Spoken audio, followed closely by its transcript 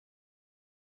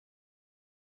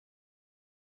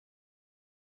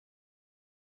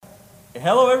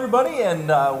Hello, everybody, and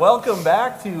welcome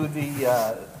back to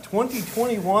the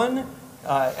 2021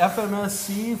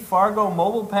 FMSC Fargo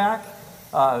Mobile Pack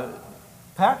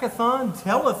Packathon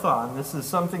Telethon. This is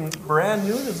something brand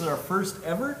new. This is our first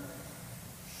ever.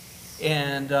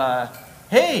 And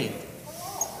hey,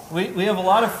 we have a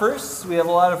lot of firsts. We have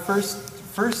a lot of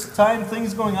first time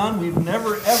things going on. We've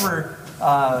never ever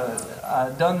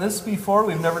done this before.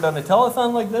 We've never done a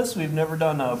telethon like this. We've never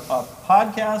done a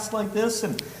podcast like this.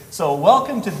 And so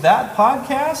welcome to that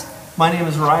podcast. My name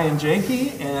is Ryan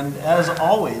Janke, and as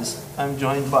always, I'm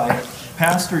joined by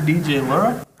Pastor DJ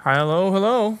Lura. Hello,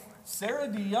 hello. Sarah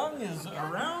DeYoung is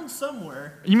around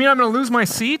somewhere. You mean I'm going to lose my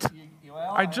seat?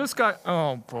 Well, I just got,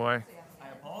 oh boy. I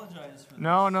apologize for this.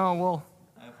 No, I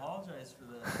apologize for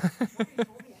this.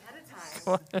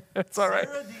 it's all right.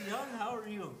 Sarah DeYoung, how are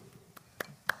you?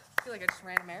 I feel like I just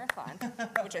ran a marathon,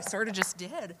 which I sort of just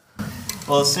did.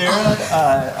 Well, Sarah,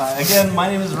 again, my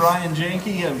name is Ryan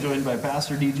Janke. I'm joined by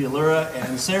Pastor DJ Lura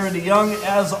and Sarah DeYoung,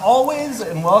 as always,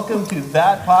 and welcome to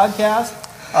that podcast,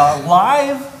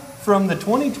 live from the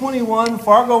 2021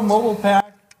 Fargo Mobile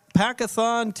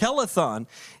Packathon Telethon.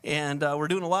 And we're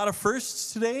doing a lot of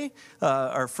firsts today.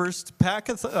 Our first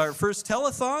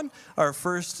telethon, our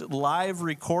first live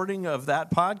recording of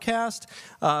that podcast.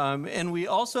 And we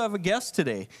also have a guest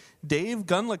today, Dave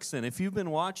Gunlickson. If you've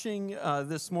been watching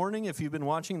this morning, if you've been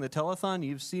watching the telethon,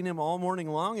 you've seen him all morning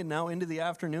long and now into the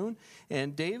afternoon.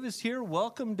 And Dave is here.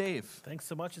 Welcome, Dave. Thanks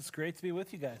so much. It's great to be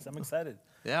with you guys. I'm excited.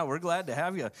 Yeah, we're glad to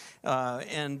have you.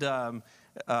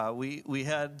 We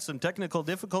had some technical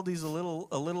difficulties a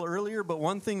little earlier, but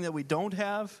one thing that we don't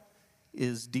have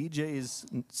is DJ's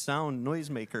sound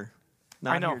noisemaker.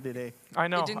 Not here today. I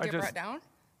know. It didn't get brought down?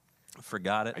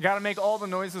 Forgot it. I got to make all the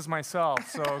noises myself.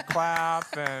 So clap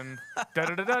and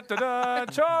da-da-da-da-da-da,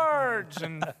 charge,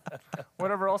 and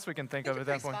whatever else we can think of at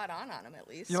that point. Spot on him, at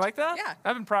least. You like that? Yeah.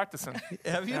 I've been practicing.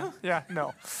 Have you? Yeah,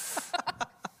 no.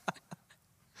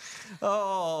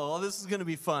 Oh, well, this is going to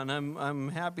be fun. I'm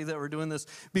happy that we're doing this.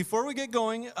 Before we get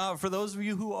going, for those of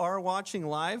you who are watching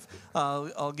live,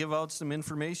 I'll give out some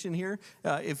information here.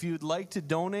 If you'd like to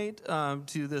donate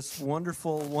to this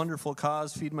wonderful, wonderful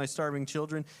cause, Feed My Starving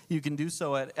Children, you can do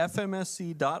so at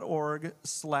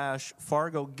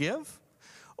fmsc.org/FargoGive.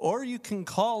 Or you can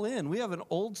call in. We have an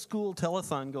old school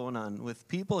telethon going on with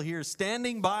people here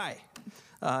standing by.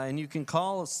 And you can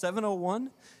call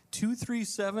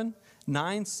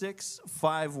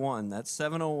 701-237-9651. That's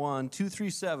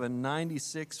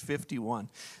 701-237-9651.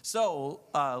 So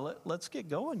let's get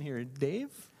going here.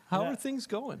 Dave, how are things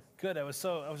going? Good. I was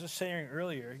just sharing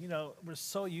earlier, we're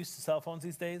so used to cell phones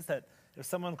these days that if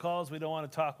someone calls, we don't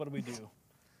want to talk. What do? Can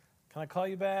I call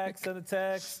you back? Send a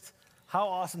text? How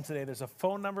awesome today. There's a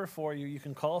phone number for you. You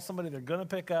can call somebody. They're going to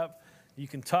pick up. You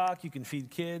can talk. You can feed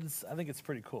kids. I think it's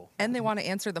pretty cool. And they want to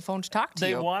answer the phone to talk to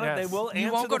you. They want it. They will answer the phone.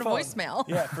 You won't go to voicemail.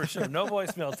 Yeah, for sure. No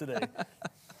voicemail today.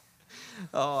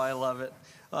 Oh, I love it.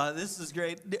 This is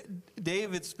great.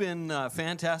 Dave, it's been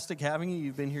fantastic having you.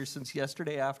 You've been here since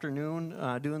yesterday afternoon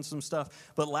doing some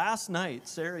stuff. But last night,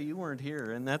 Sarah, you weren't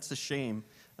here, and that's a shame.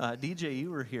 DJ,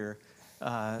 you were here.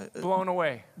 Blown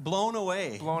away. Blown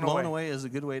away. Blown away is a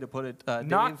good way to put it.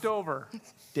 Knocked over.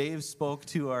 Dave spoke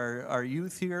to our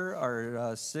youth here,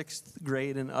 our 6th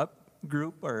grade and up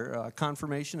group, our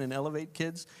confirmation and Elevate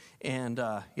kids, and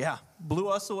blew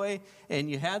us away.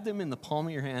 And you had them in the palm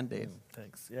of your hand, Dave.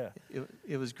 Thanks. Yeah.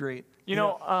 It was great.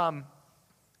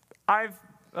 I've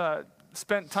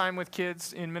spent time with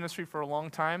kids in ministry for a long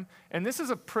time, and this is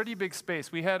a pretty big space.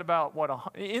 We had about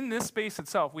in this space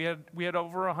itself, we had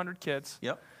over 100 kids.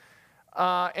 Yep.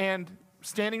 And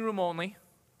standing room only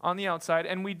on the outside,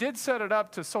 and we did set it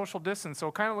up to social distance, so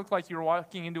it kind of looked like you were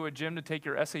walking into a gym to take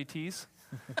your SATs.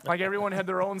 Like everyone had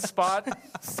their own spot,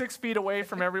 6 feet away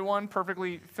from everyone,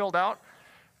 perfectly filled out.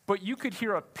 But you could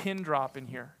hear a pin drop in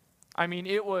here. I mean,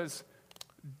 it was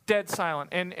dead silent,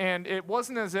 and it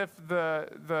wasn't as if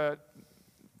the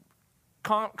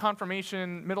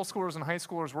confirmation middle schoolers and high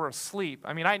schoolers were asleep.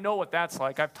 I mean, I know what that's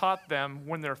like. I've taught them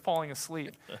when they're falling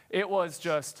asleep. It was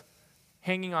just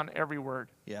hanging on every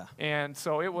word. Yeah. And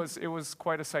so it was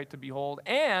quite a sight to behold.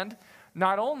 And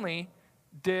not only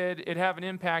did it have an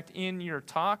impact in your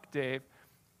talk, Dave,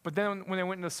 but then when they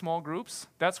went into small groups,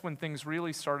 that's when things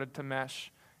really started to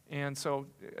mesh. And so,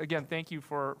 again, thank you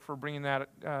for bringing that.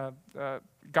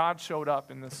 God showed up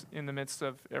in the midst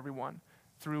of everyone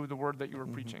through the word that you were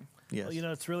preaching. Yes.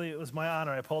 Well, it was my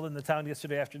honor. I pulled into town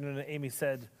yesterday afternoon, and Amy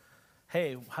said,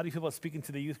 hey, how do you feel about speaking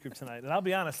to the youth group tonight? And I'll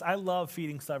be honest, I love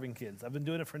feeding starving kids. I've been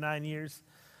doing it for 9 years,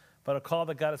 but a call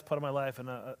that God has put in my life and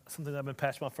something that I've been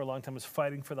passionate about for a long time is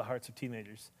fighting for the hearts of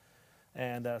teenagers.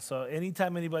 And so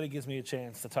anytime anybody gives me a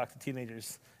chance to talk to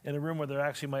teenagers in a room where they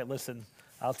actually might listen,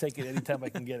 I'll take it anytime I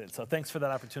can get it. So thanks for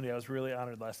that opportunity. I was really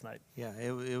honored last night. Yeah,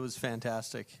 it was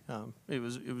fantastic. It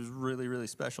was really, really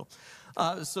special.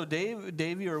 So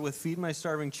Dave, you're with Feed My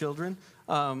Starving Children.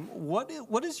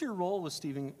 What is your role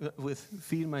with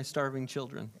Feed My Starving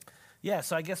Children? Yeah,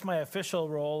 so I guess my official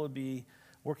role would be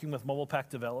working with mobile pack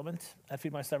development at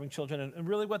Feed My Starving Children. And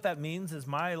really what that means is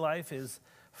my life is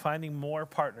finding more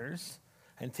partners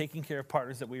and taking care of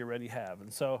partners that we already have.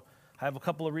 And so I have a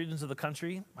couple of regions of the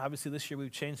country. Obviously, this year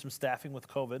we've changed some staffing with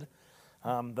COVID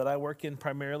that I work in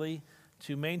primarily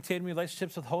to maintain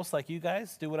relationships with hosts like you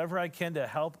guys, do whatever I can to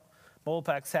help mobile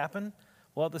packs happen,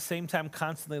 while at the same time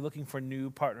constantly looking for new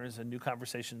partners and new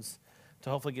conversations to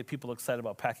hopefully get people excited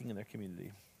about packing in their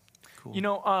community. Cool. You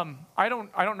know, I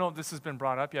don't know if this has been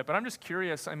brought up yet, but I'm just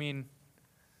curious. I mean,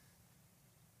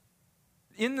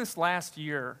 in this last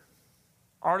year,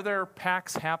 are there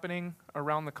packs happening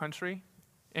around the country?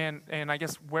 And I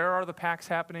guess where are the packs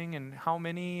happening and how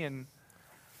many? And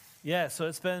Yeah, so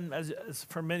it's been, as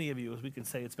for many of you, as we can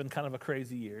say, it's been kind of a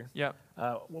crazy year. yeah,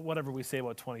 Whatever we say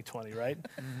about 2020, right?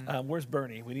 Where's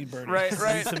Bernie? We need Bernie. Right, We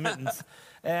right. need some mittens.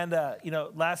 And,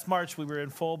 last March we were in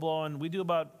full-blown, we do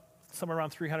about somewhere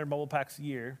around 300 mobile packs a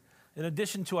year, in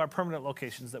addition to our permanent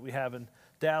locations that we have in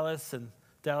Dallas and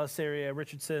Dallas area,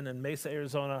 Richardson and Mesa,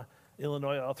 Arizona,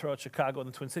 Illinois, all throughout Chicago and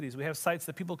the Twin Cities. We have sites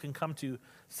that people can come to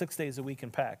 6 days a week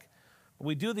and pack.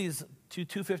 We do these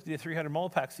 250 to 300 mobile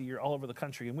packs a year all over the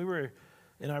country. And we were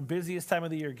in our busiest time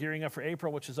of the year, gearing up for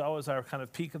April, which is always our kind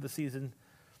of peak of the season,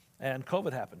 and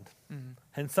COVID happened.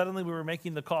 And suddenly we were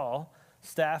making the call,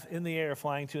 staff in the air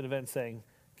flying to an event saying,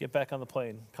 get back on the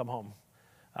plane, come home.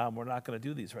 We're not going to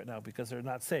do these right now because they're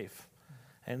not safe.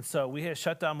 And so we had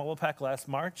shut down Mobile Pack last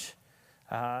March.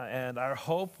 And our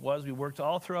hope was we worked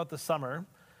all throughout the summer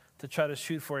to try to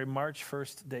shoot for a March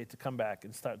 1st date to come back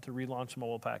and start to relaunch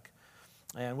Mobile Pack.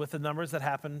 And with the numbers that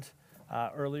happened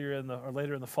later in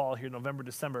the fall here, November,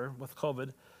 December, with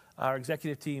COVID, our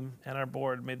executive team and our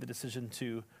board made the decision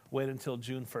to wait until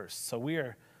June 1st. So we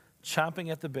are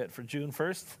chomping at the bit for June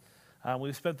 1st.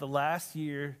 We've spent the last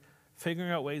year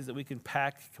figuring out ways that we can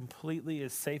pack completely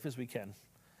as safe as we can.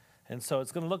 And so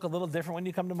it's going to look a little different when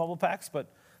you come to mobile packs,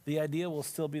 but the idea will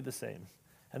still be the same.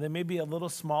 And they may be a little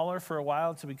smaller for a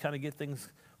while until we kind of get things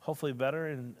hopefully better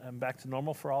and back to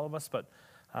normal for all of us. But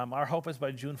our hope is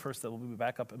by June 1st that we'll be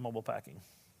back up in mobile packing.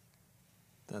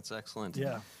 That's excellent.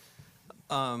 Yeah.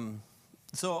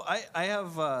 So I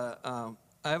have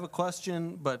a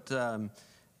question, but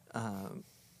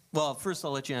well, first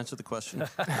I'll let you answer the question.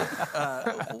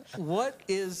 What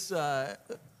is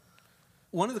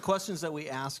one of the questions that we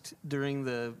asked during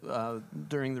the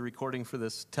recording for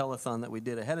this telethon that we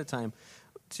did ahead of time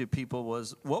to people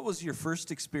was, what was your first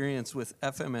experience with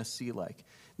FMSC like?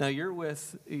 Now you're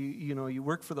with, you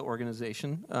work for the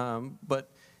organization,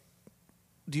 but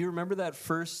do you remember that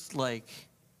first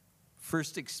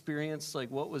experience?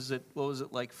 Like, what was it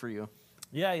like for you?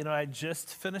 Yeah, I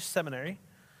just finished seminary.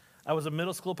 I was a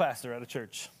middle school pastor at a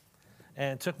church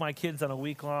and took my kids on a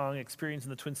week-long experience in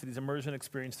the Twin Cities, immersion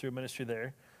experience through ministry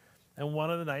there. And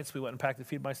one of the nights we went and packed to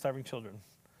Feed My Starving Children.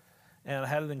 And I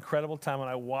had an incredible time, and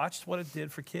I watched what it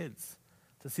did for kids,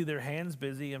 to see their hands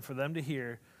busy and for them to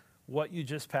hear what you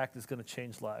just packed is going to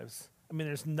change lives. I mean,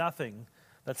 there's nothing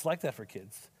that's like that for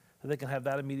kids, that they can have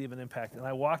that immediate of an impact. And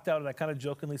I walked out and I kind of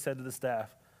jokingly said to the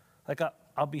staff, like,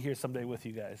 I'll be here someday with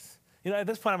you guys. At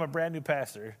this point, I'm a brand new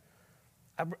pastor.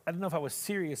 I don't know if I was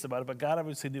serious about it, but God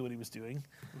obviously knew what he was doing.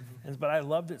 But I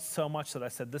loved it so much that I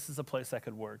said, this is a place I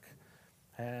could work.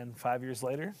 And 5 years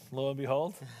later, lo and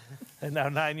behold, and now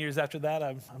 9 years after that,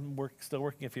 I'm still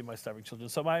working at Feed My Starving Children.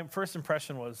 So my first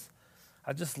impression was,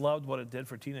 I just loved what it did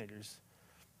for teenagers,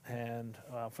 and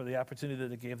for the opportunity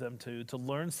that it gave them to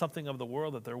learn something of the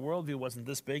world, that their worldview wasn't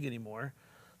this big anymore,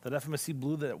 that FMSC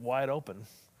blew that wide open.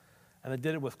 And they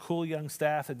did it with cool young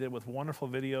staff, they did it with wonderful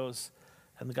videos,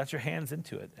 and they got your hands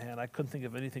into it. And I couldn't think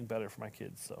of anything better for my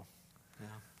kids. So, Yeah,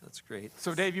 that's great.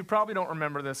 So Dave, you probably don't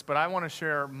remember this, but I want to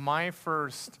share my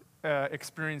first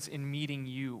experience in meeting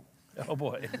you. oh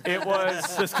boy, It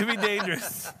was this could be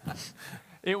dangerous.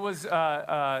 It was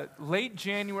late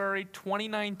January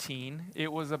 2019.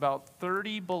 It was about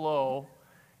 30 below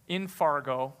in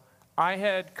Fargo. I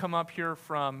had come up here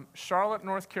from Charlotte,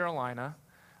 North Carolina.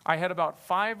 I had about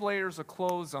 5 layers of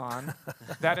clothes on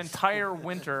that entire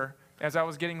winter as I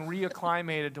was getting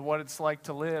reacclimated to what it's like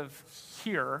to live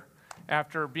here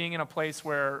after being in a place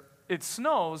where it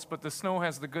snows, but the snow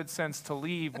has the good sense to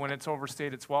leave when it's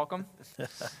overstayed its welcome.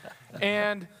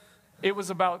 And it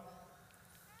was about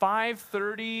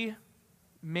 5:30,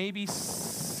 maybe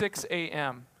 6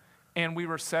 a.m. and we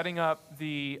were setting up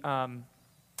the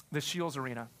Shields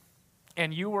Arena,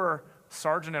 and you were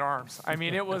sergeant at arms. I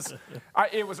mean, it was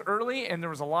early, and there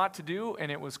was a lot to do,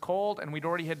 and it was cold, and we'd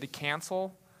already had to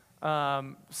cancel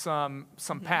some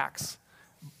packs.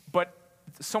 But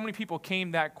so many people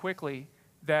came that quickly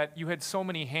that you had so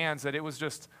many hands that it was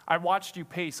just, I watched you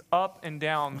pace up and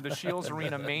down the Shields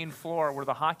Arena main floor where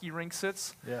the hockey rink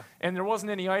sits. Yeah. And there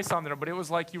wasn't any ice on there, but it was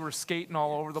like you were skating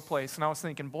all over the place. And I was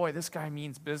thinking, boy, this guy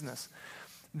means business.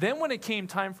 Then when it came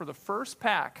time for the first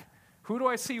pack, who do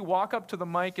I see walk up to the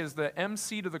mic as the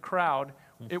MC to the crowd?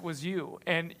 It was you.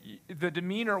 And the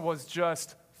demeanor was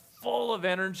just full of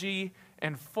energy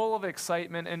and full of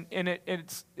excitement. And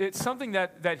it's something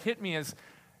that hit me as,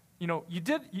 you know, you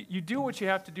do what you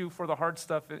have to do for the hard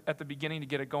stuff at the beginning to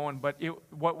get it going, but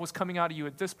what was coming out of you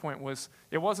at this point was,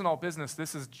 it wasn't all business.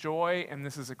 This is joy, and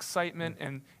this is excitement,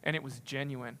 and it was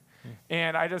genuine.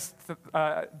 And I just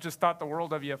thought the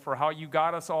world of you for how you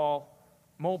got us all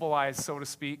mobilized, so to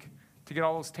speak, to get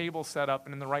all those tables set up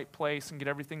and in the right place and get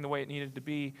everything the way it needed to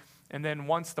be. And then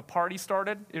once the party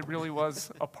started, it really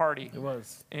was a party. It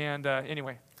was. And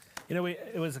anyway. You know,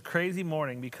 it was a crazy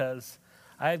morning because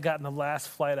I had gotten the last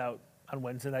flight out on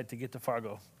Wednesday night to get to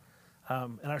Fargo,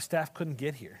 and our staff couldn't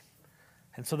get here.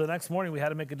 And so the next morning we had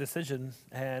to make a decision,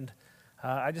 and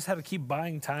I just had to keep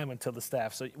buying time until the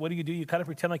staff. So what do? You kind of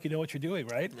pretend like you know what you're doing,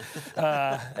 right?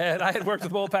 And I had worked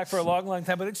with MobilePack for a long, long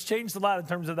time, but it's changed a lot in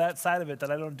terms of that side of it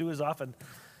that I don't do as often.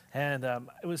 And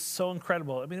it was so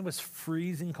incredible. I mean, it was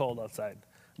freezing cold outside.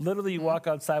 Literally, you walk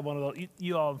outside one of those,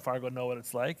 you all in Fargo know what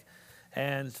it's like,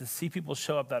 and to see people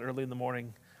show up that early in the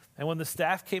morning. And when the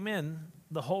staff came in,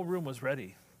 the whole room was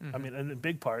ready. I mean, in a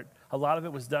big part, a lot of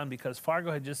it was done because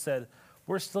Fargo had just said,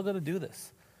 we're still going to do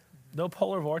this. No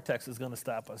polar vortex is going to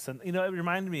stop us. And, you know, it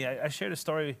reminded me, I shared a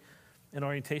story in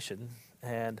orientation,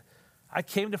 and I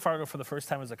came to Fargo for the first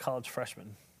time as a college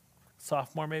freshman,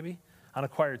 sophomore maybe, on a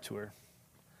choir tour.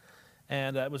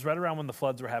 And it was right around when the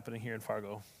floods were happening here in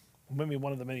Fargo. Maybe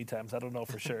one of the many times, I don't know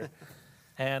for sure.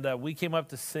 And we came up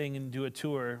to sing and do a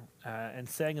tour and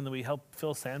sang, and then we helped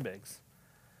fill sandbags.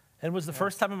 And it was the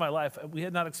first time in my life, we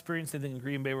had not experienced anything in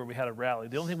Green Bay where we had a rally.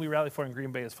 The only thing we rally for in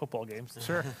Green Bay is football games.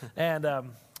 Sure. And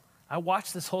I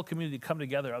watched this whole community come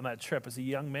together on that trip as a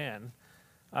young man,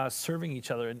 serving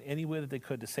each other in any way that they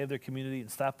could to save their community and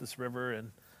stop this river.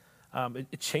 And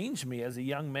it changed me as a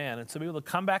young man. And so to be able to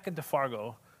come back into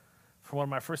Fargo for one of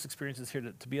my first experiences here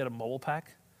to be at a MobilePack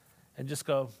and just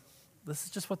go, this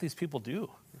is just what these people do.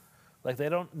 Like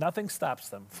nothing stops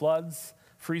them. Floods,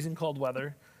 freezing cold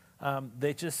weather.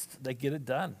 They get it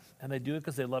done. And they do it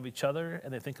because they love each other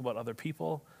and they think about other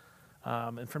people.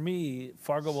 And for me,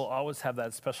 Fargo will always have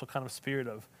that special kind of spirit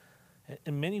of,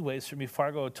 in many ways for me,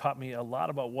 Fargo taught me a lot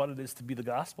about what it is to be the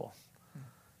gospel.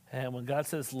 And when God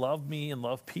says, love me and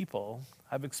love people,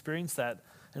 I've experienced that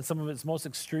in some of its most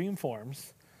extreme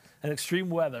forms and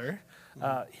extreme weather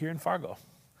here in Fargo.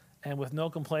 And with no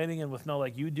complaining and with no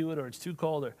like you do it or it's too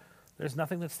cold, or there's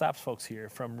nothing that stops folks here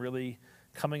from really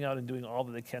coming out and doing all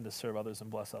that they can to serve others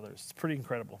and bless others. It's pretty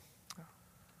incredible.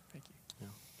 Thank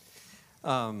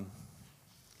you.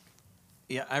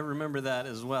 Yeah, I remember that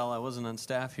as well. I wasn't on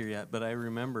staff here yet, but I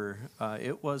remember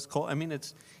it was cold. I mean,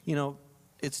 it's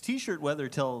T-shirt weather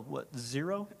till what,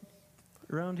 0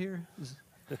 around here?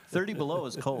 30 below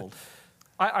is cold.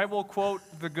 I will quote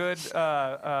the good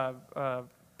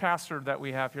pastor that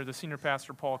we have here, the senior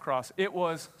pastor, Paul Cross. It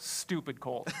was stupid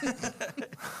cold.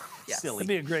 Yes. Silly. It'd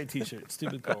be a great T-shirt,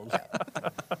 stupid cold.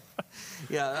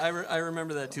 Yeah, I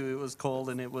remember that too. It was cold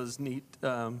and it was neat.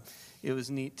 It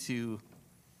was neat to.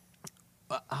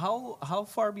 How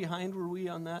far behind were we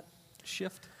on that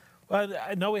shift? Well,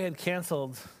 I know we had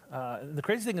canceled. The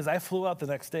crazy thing is I flew out the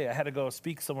next day. I had to go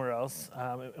speak somewhere else.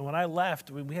 And when I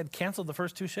left, we had canceled the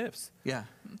first 2 shifts. Yeah.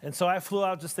 And so I flew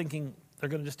out just thinking they're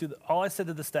going to just do all I said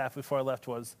to the staff before I left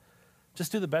was,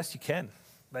 just do the best you can.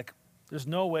 Like, there's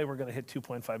no way we're going to hit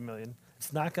 2.5 million.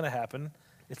 It's not going to happen.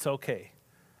 It's okay.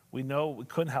 We know we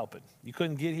couldn't help it. You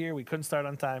couldn't get here. We couldn't start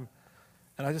on time.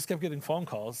 And I just kept getting phone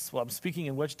calls while I'm speaking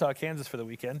in Wichita, Kansas for the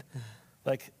weekend.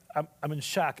 Like, I'm in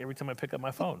shock every time I pick up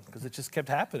my phone because it just kept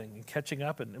happening and catching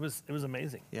up, and it was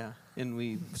amazing. Yeah, and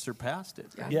we surpassed it.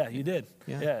 Yeah, you did.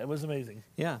 Yeah. It was amazing.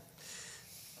 Yeah.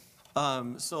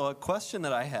 So a question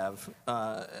that I have,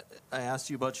 I asked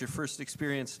you about your first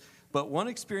experience, but one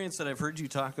experience that I've heard you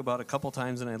talk about a couple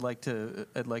times, and I'd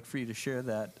like for you to share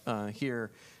that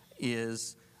here,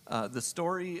 is the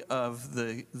story of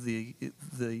the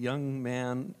young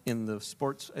man in the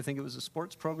sports. I think it was a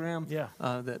sports program. Yeah.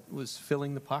 That was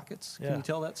filling the pockets. Can Yeah. you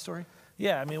tell that story?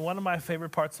 Yeah, I mean, one of my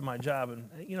favorite parts of my job, and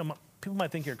people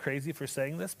might think you're crazy for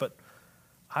saying this, but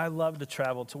I love to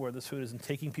travel to where this food is and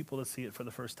taking people to see it for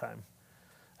the first time.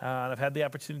 And I've had the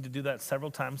opportunity to do that several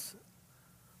times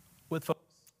with folks.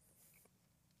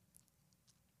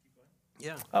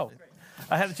 Yeah. Oh,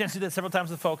 I had a chance to do that several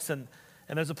times with folks, and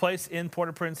there's a place in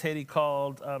Port-au-Prince, Haiti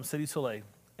called Cité Soleil,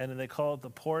 and they call it the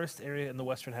poorest area in the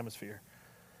Western Hemisphere.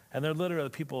 And they're literally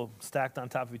people stacked on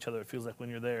top of each other, it feels like, when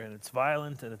you're there, and it's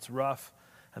violent, and it's rough,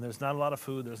 and there's not a lot of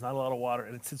food, there's not a lot of water,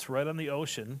 and it sits right on the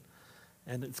ocean,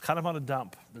 and it's kind of on a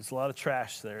dump. There's a lot of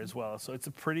trash there as well, so it's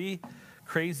a pretty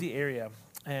crazy area.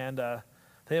 And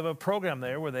they have a program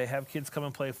there where they have kids come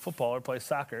and play football or play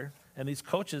soccer. And these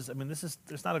coaches, I mean,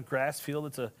 there's not a grass field,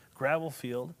 it's a gravel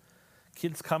field.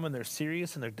 Kids come and they're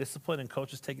serious and they're disciplined, and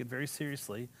coaches take it very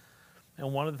seriously.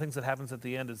 And one of the things that happens at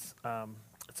the end is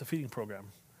it's a feeding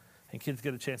program. And kids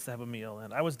get a chance to have a meal.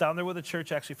 And I was down there with a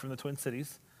church actually from the Twin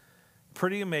Cities.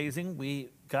 Pretty amazing. We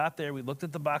got there, we looked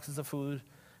at the boxes of food,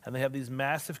 and they have these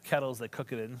massive kettles they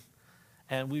cook it in.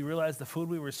 And we realized the food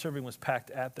we were serving was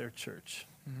packed at their church.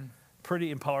 Mm-hmm.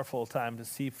 Pretty powerful time to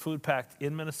see food packed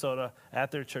in Minnesota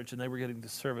at their church, and they were getting to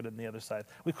serve it on the other side.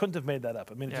 We couldn't have made that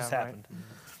up. I mean, it just happened. Mm-hmm.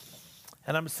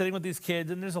 And I'm sitting with these kids,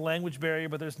 and there's a language barrier,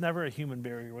 but there's never a human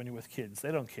barrier when you're with kids.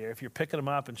 They don't care if you're picking them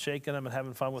up and shaking them and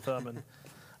having fun with them.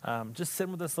 And just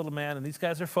sitting with this little man, and these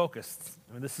guys are focused.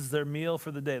 I mean, this is their meal for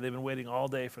the day. They've been waiting all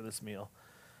day for this meal.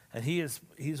 And he's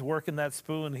working that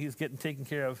spoon, he's getting taken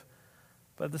care of.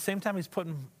 But at the same time, he's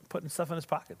putting stuff in his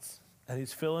pockets. And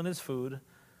he's filling his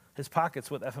pockets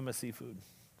with FMSC food.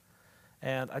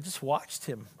 And I just watched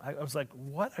him. I was like,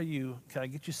 can I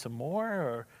get you some more?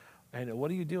 Or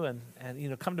what are you doing?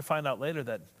 And, come to find out later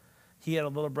that he had a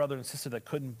little brother and sister that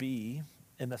couldn't be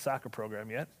in the soccer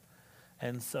program yet.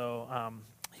 And so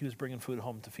he was bringing food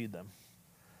home to feed them.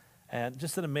 And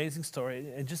just an amazing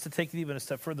story. And just to take it even a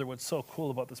step further, what's so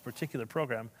cool about this particular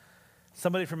program,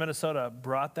 somebody from Minnesota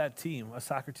brought that team, a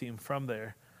soccer team from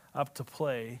there, up to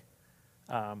play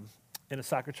in a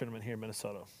soccer tournament here in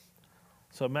Minnesota.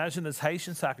 So imagine this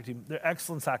Haitian soccer team. They're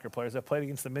excellent soccer players. I've played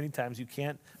against them many times. You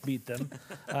can't beat them.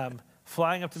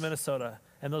 Flying up to Minnesota,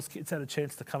 and those kids had a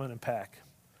chance to come in and pack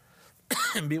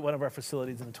and beat one of our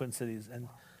facilities in the Twin Cities. And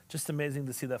just amazing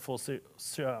to see that full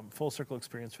circle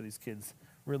experience for these kids.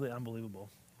 Really unbelievable.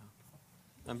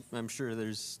 I'm sure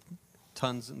there's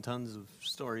tons and tons of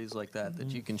stories like that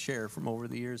that you can share from over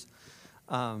the years.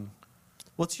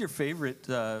 What's your favorite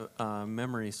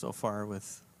memory so far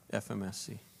with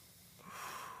FMSC?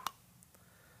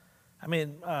 I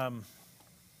mean,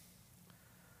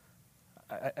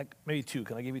 maybe two.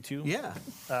 Can I give you two? Yeah.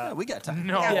 We got time.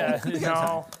 No. Yeah.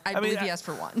 No. I believe he asked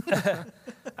for one.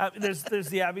 There's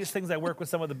the obvious things. I work with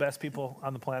some of the best people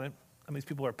on the planet. I mean, these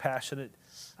people are passionate.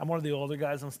 I'm one of the older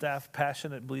guys on staff,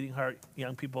 passionate, bleeding heart,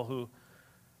 young people who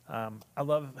I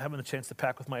love having the chance to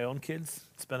pack with my own kids.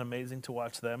 It's been amazing to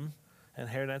watch them and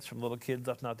hairnets from little kids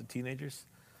up now to teenagers.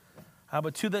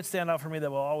 But two that stand out for me that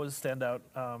will always stand out.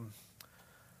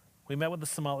 We met with the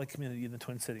Somali community in the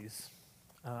Twin Cities.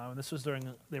 This was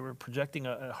they were projecting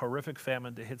a horrific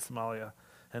famine to hit Somalia,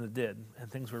 and it did. And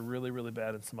things were really, really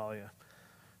bad in Somalia.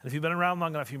 And if you've been around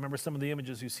long enough, you remember some of the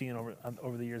images you've seen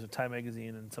over the years of Time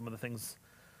Magazine and some of the things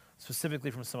specifically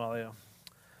from Somalia.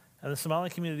 And the Somali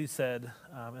community said,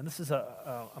 and this is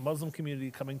a Muslim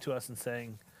community coming to us and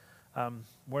saying,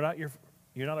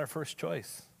 you're not our first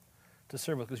choice to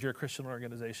serve with because you're a Christian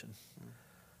organization.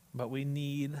 But we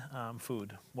need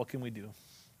food. What can we do?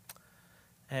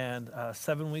 And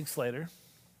 7 weeks later,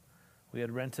 we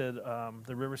had rented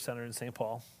the River Center in St.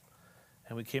 Paul,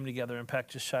 and we came together and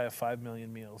packed just shy of 5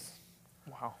 million meals.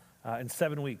 Wow. In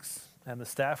 7 weeks. And the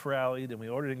staff rallied, and we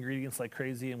ordered ingredients like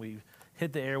crazy, and we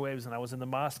hit the airwaves, and I was in the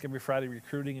mosque every Friday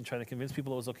recruiting and trying to convince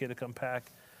people it was okay to come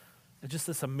pack. It's just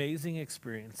this amazing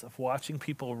experience of watching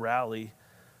people rally,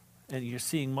 and you're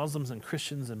seeing Muslims and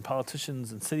Christians and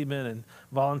politicians and city men and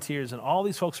volunteers and all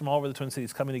these folks from all over the Twin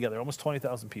Cities coming together, almost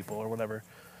 20,000 people or whatever,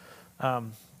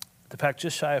 to pack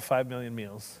just shy of 5 million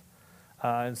meals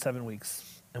in 7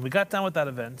 weeks. And we got done with that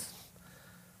event,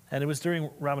 and it was during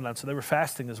Ramadan, so they were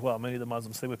fasting as well, many of the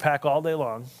Muslims. They would pack all day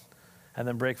long and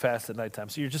then break fast at nighttime.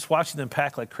 So you're just watching them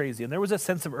pack like crazy. And there was a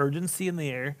sense of urgency in the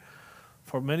air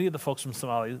for many of the folks from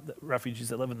Somalia, the refugees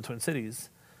that live in the Twin Cities,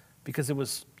 because it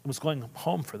was going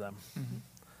home for them. Mm-hmm.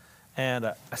 And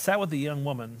I sat with a young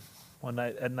woman one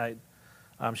night at night.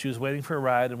 She was waiting for a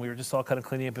ride, and we were just all kind of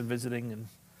cleaning up and visiting, and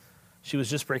she was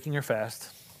just breaking her fast.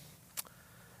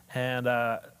 And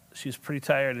she was pretty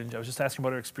tired, and I was just asking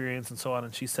about her experience and so on,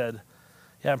 and she said,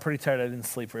 yeah, I'm pretty tired. I didn't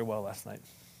sleep very well last night.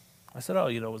 I said, oh,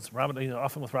 it was Ramadan.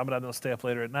 Often with Ramadan, they'll stay up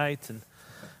later at night and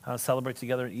celebrate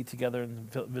together and eat together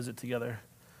and visit together.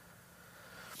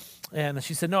 And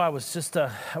she said, no, I was just,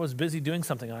 I was busy doing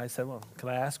something. And I said, well, can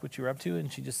I ask what you were up to?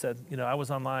 And she just said, I was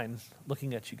online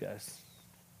looking at you guys,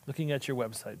 looking at your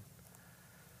website.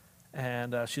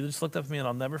 And she just looked up at me, and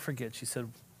I'll never forget. She said,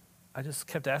 I just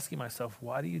kept asking myself,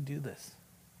 why do you do this?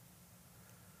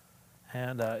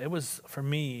 And it was, for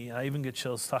me, I even get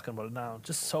chills talking about it now,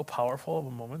 just so powerful of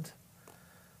a moment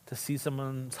to see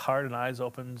someone's heart and eyes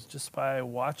opened just by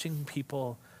watching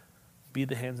people be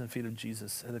the hands and feet of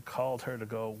Jesus. And it called her to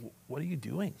go, what are you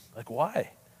doing? Like,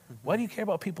 why? Why do you care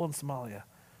about people in Somalia?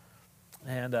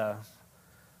 And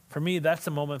for me, that's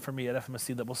a moment for me at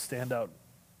FMSC that will stand out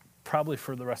probably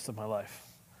for the rest of my life.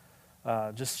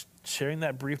 Just sharing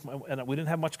that brief, and we didn't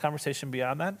have much conversation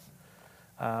beyond that,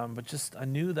 but just I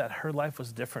knew that her life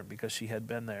was different because she had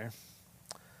been there.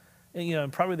 And,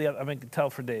 and probably I could tell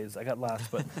for days. I got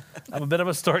lost, but I'm a bit of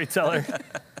a storyteller.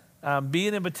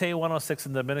 Being in Batey 106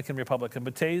 in the Dominican Republic, and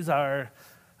Bateys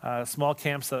are small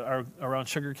camps that are around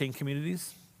sugarcane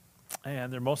communities,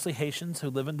 and they're mostly Haitians who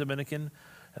live in Dominican,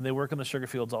 and they work in the sugar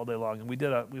fields all day long. And we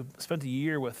spent a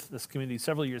year with this community,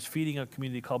 several years, feeding a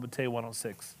community called Batey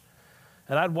 106.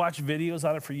 And I'd watched videos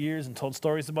on it for years and told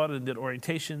stories about it and did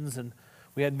orientations, and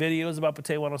we had videos about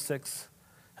Batey 106.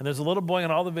 And there's a little boy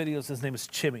in all the videos, his name is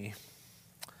Chimmy.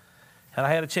 And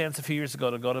I had a chance a few years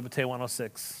ago to go to Batey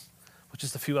 106 with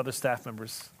just a few other staff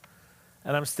members.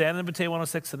 And I'm standing in Batey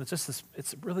 106, and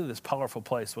it's really this powerful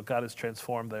place, what God has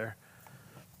transformed there.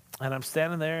 And I'm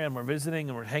standing there, and we're visiting,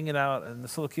 and we're hanging out, and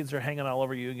these little kids are hanging all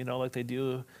over you, like they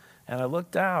do. And I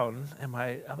looked down, and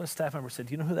my other staff member said,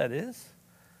 do you know who that is?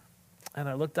 And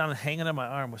I looked down, and hanging on my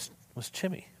arm was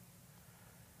Chimmy.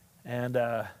 And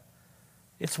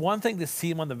it's one thing to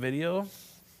see him on the video.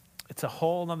 It's a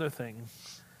whole other thing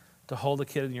to hold a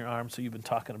kid in your arms who you've been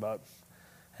talking about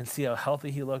and see how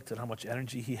healthy he looked and how much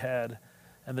energy he had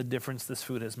and the difference this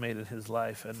food has made in his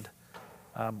life.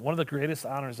 And one of the greatest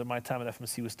honors of my time at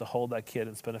FMC was to hold that kid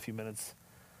and spend a few minutes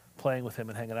playing with him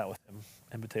and hanging out with him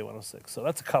in Batey 106. So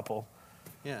that's a couple.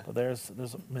 Yeah. But there's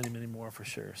many, many more for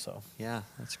sure. So Yeah,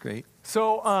 that's great.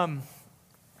 So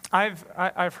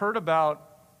I've heard about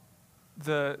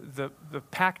the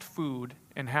packed food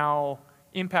and how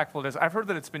impactful it is. I've heard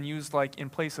that it's been used like in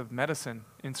place of medicine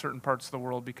in certain parts of the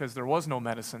world because there was no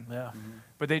medicine. yeah.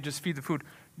 But they just feed the food.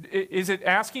 Is it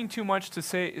asking too much to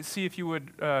see if you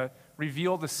would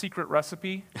reveal the secret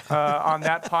recipe on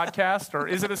that podcast, or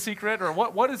is it a secret, or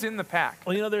what is in the pack?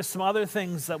 Well, there's some other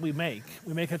things that we make.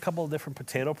 We make a couple of different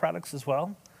potato products as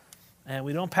well. And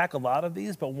we don't pack a lot of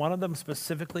these, but one of them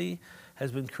specifically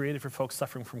has been created for folks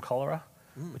suffering from cholera,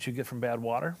 which you get from bad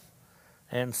water.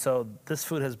 And so this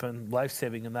food has been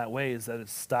life-saving in that way, is that it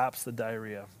stops the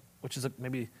diarrhea, which is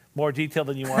maybe more detail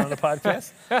than you want on a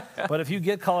podcast. But if you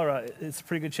get cholera, it's a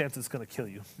pretty good chance it's going to kill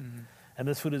you. Mm-hmm. And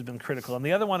this food has been critical. And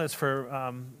the other one is for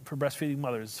breastfeeding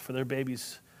mothers, for their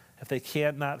babies, if they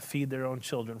can't not feed their own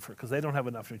children because they don't have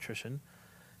enough nutrition.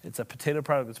 It's a potato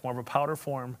product. It's more of a powder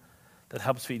form that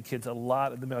helps feed kids a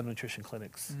lot at the malnutrition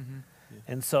clinics. Mm-hmm. Yeah.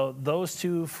 And so those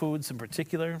two foods in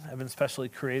particular have been specially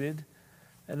created.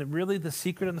 And really the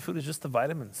secret in the food is just the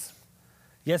vitamins.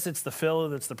 Yes, it's the fill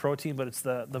and it's the protein, but it's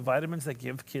the vitamins that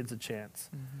give kids a chance.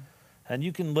 Mm-hmm. And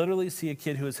you can literally see a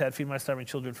kid who has had Feed My Starving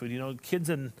Children food. Kids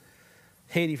in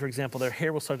Haiti, for example, their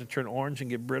hair will start to turn orange and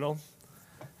get brittle.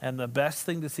 And the best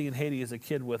thing to see in Haiti is a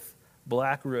kid with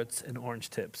black roots and orange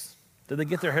tips. Did they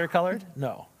get their hair colored?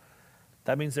 No.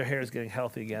 That means their hair is getting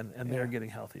healthy again, and they're getting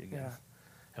healthy again. Yeah.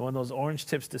 And when those orange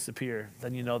tips disappear,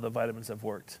 then you know the vitamins have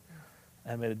worked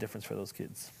and made a difference for those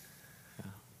kids.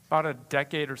 About a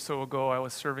decade or so ago, I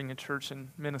was serving a church in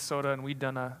Minnesota, and we'd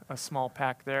done a small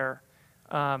pack there.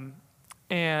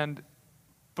 And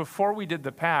before we did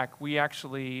the pack, we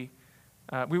actually,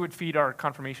 we would feed our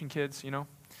confirmation kids,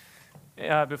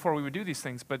 before we would do these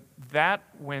things. But that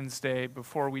Wednesday,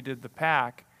 before we did the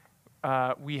pack,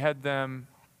 we had them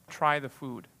try the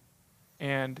food.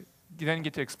 And you then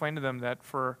get to explain to them that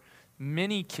for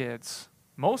many kids,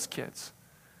 most kids,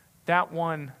 that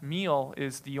one meal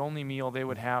is the only meal they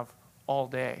would have all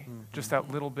day, just that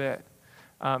little bit.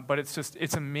 But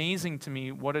it's amazing to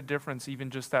me what a difference even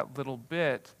just that little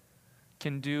bit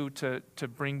can do to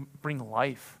bring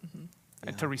life,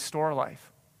 and to restore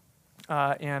life.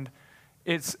 And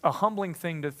it's a humbling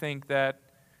thing to think that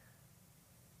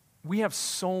we have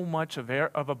so much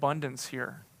of abundance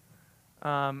here,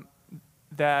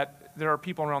 that there are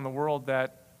people around the world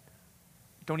that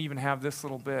don't even have this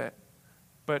little bit.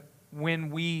 But when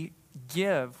we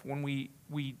give, when we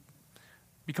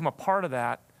become a part of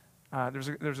that,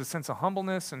 there's a sense of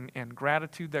humbleness and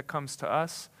gratitude that comes to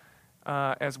us,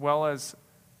 as well as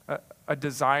a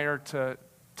desire to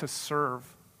serve.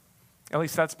 At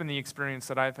least that's been the experience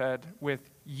that I've had with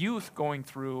youth going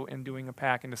through and doing a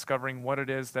pack and discovering what it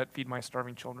is that Feed My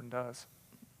Starving Children does.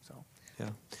 So, Yeah,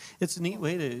 it's a neat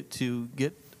way to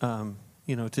get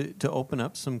to open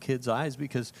up some kids' eyes,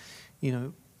 because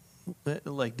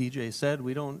like DJ said,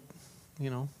 we don't,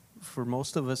 for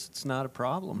most of us it's not a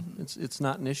problem. It's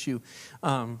not an issue.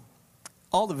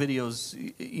 All the videos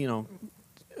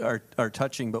are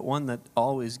touching, but one that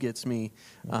always gets me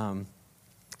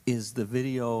is the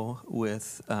video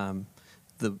with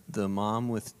the mom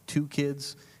with 2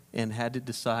 kids and had to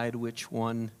decide which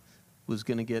one was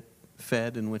going to get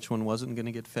fed and which one wasn't going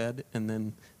to get fed, and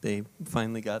then they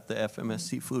finally got the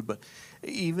FMSC food. But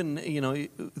even,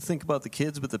 think about the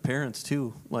kids, but the parents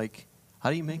too. Like, how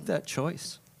do you make that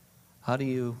choice? How can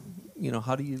you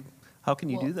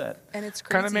do that? And it's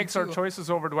crazy kind of makes our too. choices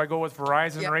over, do I go with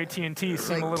Verizon or Yeah. AT&T,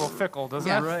 seem a little fickle, doesn't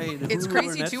Yeah. it? Right. It's Hulu or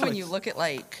crazy too when Netflix. you look at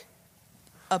like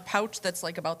a pouch that's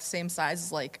like about the same size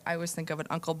as, like, I always think of an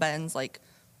Uncle Ben's like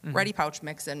Ready Pouch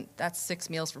mix, and that's 6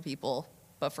 meals for people.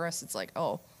 But for us, it's like,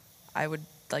 oh, I would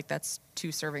like, that's 2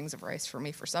 servings of rice for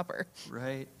me for supper.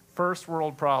 Right. First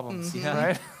world problems,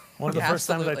 right? One of the Yeah, first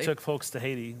times I absolutely. took folks to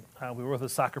Haiti, we were with a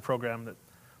soccer program that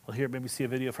we'll maybe see a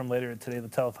video from later today in the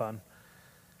telethon.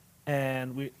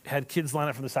 And we had kids line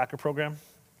up for the soccer program.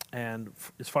 And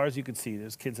as far as you could see,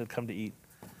 there's kids that come to eat.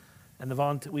 And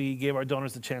we gave our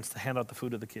donors the chance to hand out the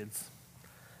food to the kids.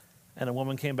 And a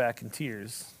woman came back in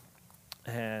tears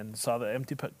and saw the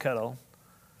empty kettle,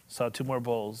 saw 2 more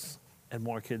bowls, and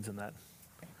more kids in that.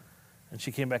 And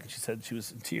she came back and she said, she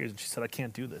was in tears, and she said, I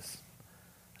can't do this.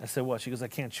 I said, what? She goes, I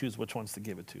can't choose which ones to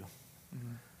give it to.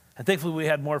 And thankfully we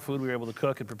had more food we were able to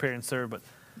cook and prepare and serve, but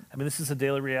I mean, this is a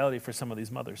daily reality for some of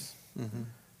these mothers. And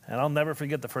I'll never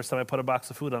forget the first time I put a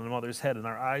box of food on a mother's head and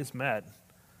our eyes met.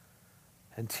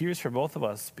 And tears for both of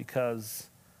us, because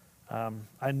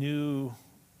I knew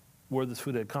where this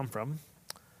food had come from.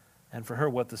 And for her,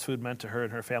 what this food meant to her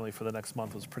and her family for the next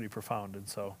month was pretty profound. And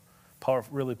so,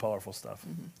 really powerful stuff.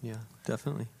 Yeah,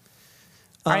 definitely.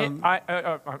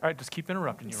 I just keep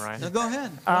interrupting you, Ryan. No, go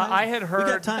ahead. I had We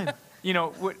heard, got time.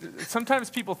 sometimes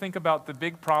people think about the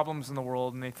big problems in the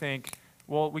world and they think,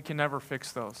 well, we can never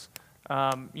fix those.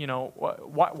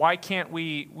 Why can't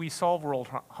we solve world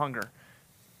hunger?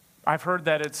 I've heard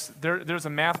that there's a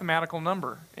mathematical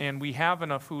number, and we have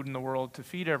enough food in the world to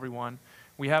feed everyone.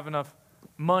 We have enough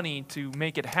money to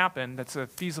make it happen. That's a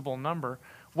feasible number.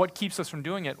 What keeps us from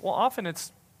doing it? Well, often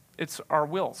it's our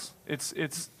wills.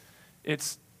 It's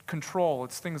control.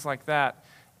 It's things like that.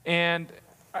 And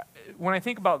when I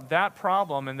think about that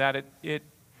problem and that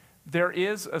there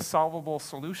is a solvable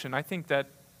solution, I think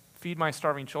that Feed My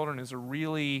Starving Children is a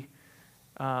really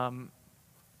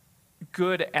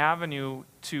good avenue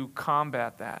to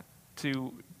combat that,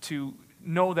 to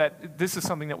know that this is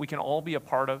something that we can all be a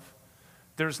part of.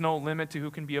 There's no limit to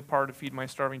who can be a part of Feed My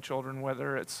Starving Children,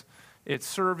 whether it's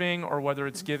serving or whether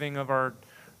it's giving of our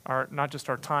not just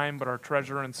our time, but our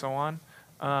treasure and so on.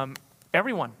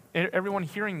 Everyone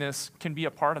hearing this can be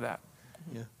a part of that.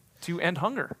 Yeah. To end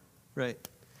hunger. Right.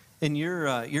 And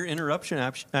your interruption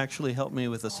actually helped me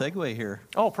with a segue here.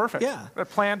 Oh, perfect. Yeah. I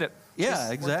planned it. Yeah, Just work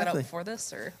that exactly. out before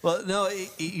this, or Well, no,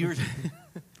 you're.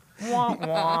 Wah,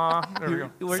 wah. There we go.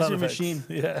 Where's Sound your effects. machine?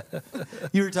 Yeah.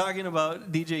 You were talking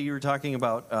about, DJ, you were talking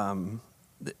about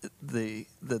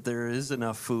that there is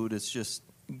enough food. It's just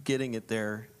getting it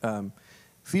there.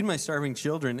 Feed My Starving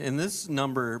Children, and this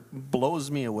number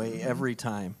blows me away every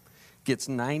time, gets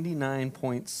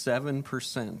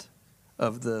 99.7%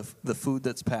 of the food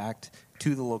that's packed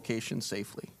to the location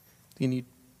safely. Can you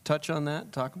touch on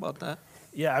that, talk about that?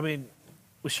 Yeah, I mean,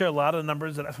 we share a lot of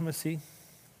numbers at FMSC.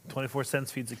 24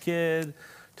 cents feeds a kid,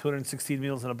 216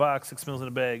 meals in a box, 6 meals in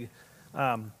a bag.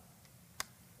 Of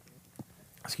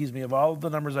all of the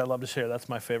numbers I love to share, that's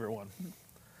my favorite one.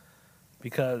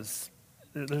 Because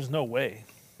there's no way.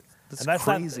 That's And that's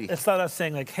crazy. It's not us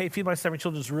saying, like, hey, Feed My Starving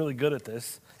Children is really good at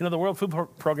this. You know, the World Food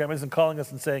Program isn't calling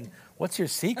us and saying, what's your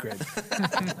secret?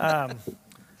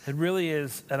 It really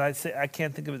is, and I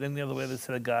can't think of it any other way than to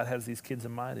say that God has these kids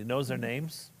in mind. He knows their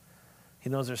names. He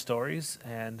knows their stories.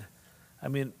 And, I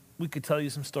mean, we could tell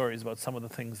you some stories about some of the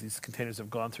things these containers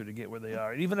have gone through to get where they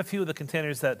are. Even a few of the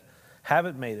containers that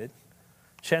haven't made it,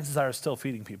 chances are still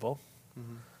feeding people.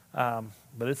 But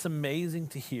it's amazing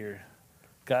to hear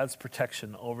God's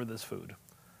protection over this food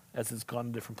as it's gone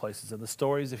to different places. And the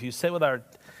stories, if you sit with our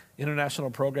international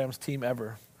programs team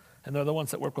ever, and they're the ones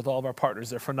that work with all of our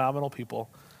partners, they're phenomenal people.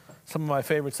 Some of my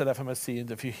favorites at FMSC,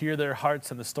 and if you hear their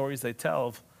hearts and the stories they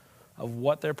tell of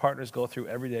what their partners go through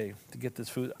every day to get this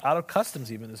food, out of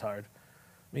customs even is hard.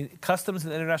 I mean, customs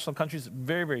in international countries,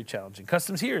 very, very challenging.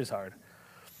 Customs here is hard.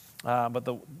 But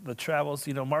the travels,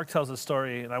 Mark tells a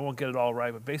story, and I won't get it all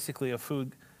right, but basically of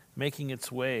food making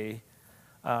its way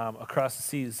across the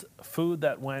seas, food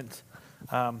that went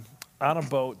on a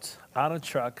boat, on a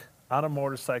truck, on a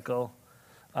motorcycle,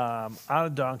 on a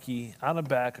donkey, on a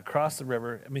back, across the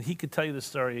river. I mean, he could tell you the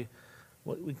story.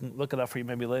 We can look it up for you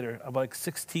maybe later. Of like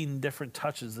 16 different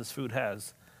touches this food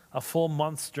has. A full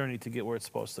month's journey to get where it's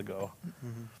supposed to go.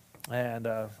 Mm-hmm. And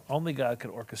only God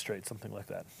could orchestrate something like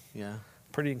that. Yeah.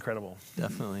 Pretty incredible.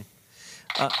 Definitely.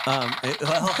 There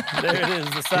it is,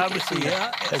 the sound machine.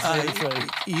 Yeah. That's made its way.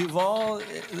 You've all,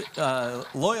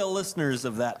 loyal listeners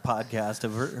of that podcast,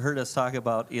 have heard us talk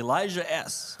about Elijah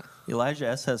S. Elijah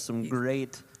S. has some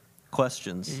great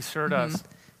questions. He sure does.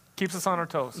 Keeps us on our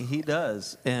toes. He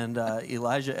does. And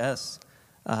Elijah S.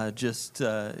 We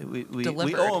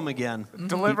Delivered. owe him again.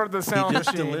 Delivered the sound He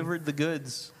just machine. delivered the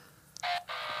goods.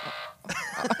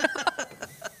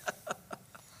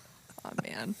 Oh,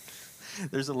 man.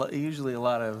 There's usually a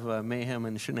lot of mayhem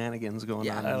and shenanigans going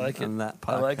Yeah. on I like on it. that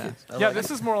podcast. I like it. Yeah,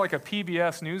 this is more like a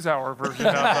PBS NewsHour version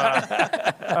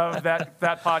of that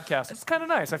podcast. It's kind of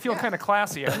nice. I feel kind of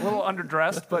classy. I'm a little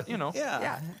underdressed, but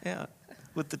Yeah.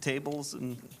 With the tables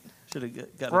and should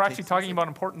have got. we're actually talking about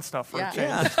important stuff for a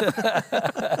change.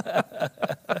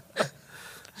 Yeah.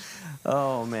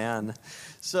 Oh man.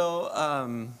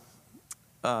 So,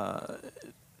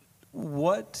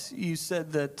 what you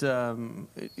said that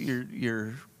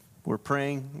we're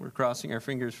praying, we're crossing our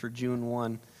fingers for June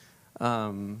 1.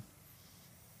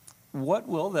 What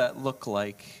will that look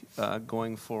like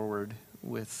going forward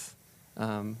with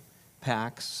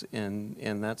PAX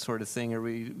and that sort of thing? Are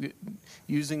we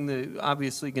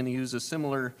obviously going to use a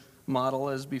similar model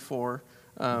as before,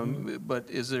 but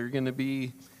is there going to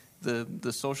be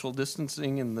the social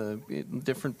distancing and the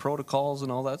different protocols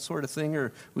and all that sort of thing, or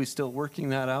are we still working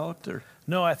that out? Or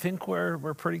No, I think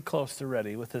we're pretty close to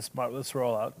ready with this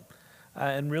rollout.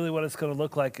 And really what it's going to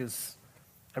look like is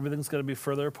everything's going to be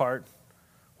further apart.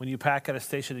 When you pack at a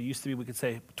station, it used to be we could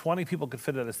say 20 people could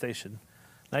fit at a station.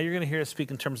 Now you're going to hear us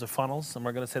speak in terms of funnels, and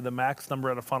we're going to say the max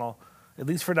number at a funnel, at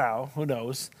least for now, who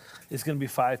knows, is going to be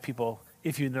 5 people.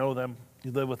 If you know them,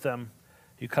 you live with them,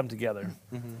 you come together.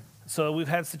 Mm-hmm. So we've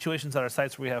had situations at our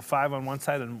sites where we have 5 on one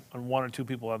side and 1 or 2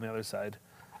 people on the other side.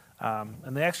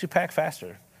 And they actually pack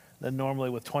faster than normally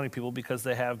with 20 people because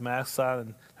they have masks on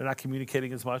and they're not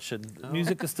communicating as much. And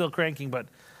music is still cranking, but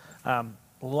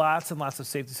lots and lots of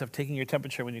safety stuff, taking your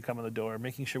temperature when you come in the door,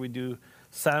 making sure we do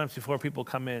sign-ups before people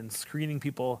come in, screening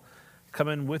people, come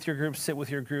in with your group, sit with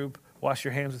your group, wash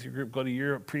your hands with your group, go to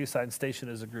your pre-assigned station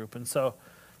as a group. And so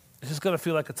it's just going to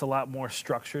feel like it's a lot more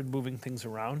structured, moving things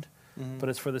around. But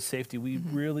it's for the safety. We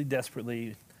really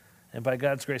desperately, and by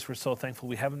God's grace, we're so thankful.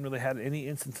 We haven't really had any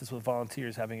instances with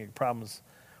volunteers having problems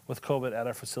with COVID at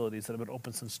our facilities that have been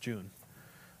open since June.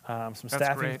 Some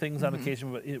staffing great. things on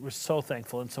occasion, but we're so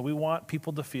thankful. And so we want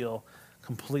people to feel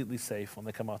completely safe when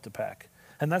they come out to pack.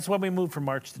 And that's why we moved from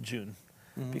March to June,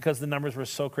 because the numbers were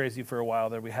so crazy for a while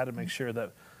there. We had to make sure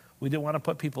that we didn't want to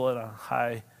put people in a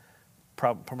high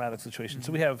problematic situation.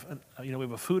 So we have, we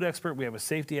have a food expert, we have a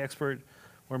safety expert.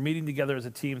 We're meeting together as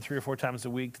a team 3 or 4 times a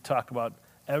week to talk about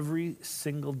every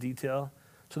single detail,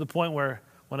 to the point where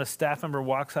when a staff member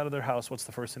walks out of their house, what's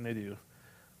the first thing they do?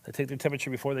 They take their temperature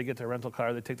before they get their rental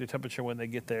car. They take their temperature when they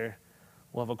get there.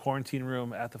 We'll have a quarantine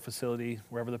room at the facility,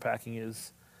 wherever the packing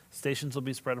is. Stations will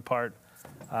be spread apart.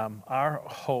 Our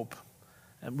hope,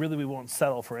 and really we won't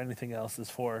settle for anything else, is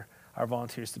for our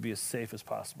volunteers to be as safe as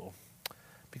possible,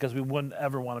 because we wouldn't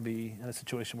ever want to be in a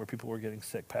situation where people were getting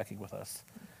sick packing with us.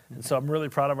 And so I'm really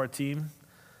proud of our team.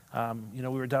 We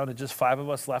were down to just 5 of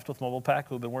us left with Mobile Pack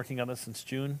who have been working on this since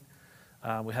June.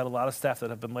 We had a lot of staff that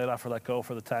have been laid off or let go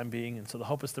for the time being, and so the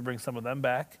hope is to bring some of them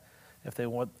back if they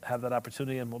have that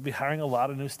opportunity, and we'll be hiring a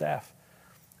lot of new staff.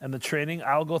 And the training,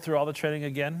 I'll go through all the training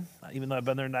again, even though I've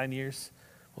been there 9 years.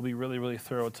 We'll be really, really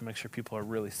thorough to make sure people are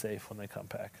really safe when they come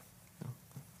pack.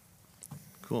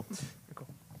 Cool.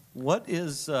 What's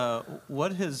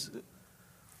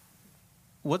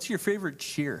your favorite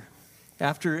cheer?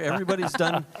 After everybody's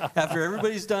done,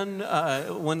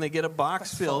 when they get a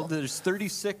box filled, there's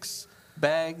 36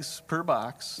 bags per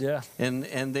box. Yeah.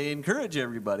 And they encourage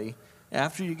everybody,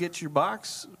 after you get your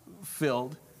box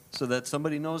filled, so that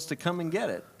somebody knows to come and get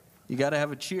it, you got to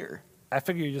have a cheer. I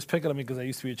figure you're just picking on me because I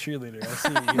used to be a cheerleader. I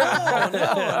see. No,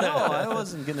 I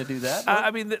wasn't going to do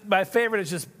that. My favorite is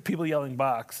just people yelling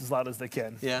box as loud as they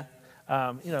can. Yeah.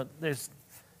 There's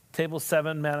table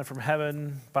 7, manna from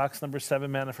heaven, box number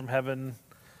 7, manna from heaven.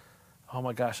 Oh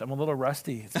my gosh, I'm a little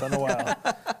rusty. It's been a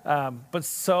while. But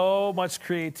so much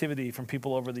creativity from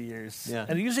people over the years. Yeah.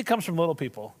 And it usually comes from little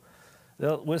people.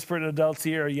 They'll whisper in an adult's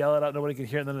ear or yell it out. Nobody can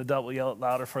hear it, and then an adult will yell it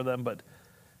louder for them. But,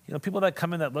 people that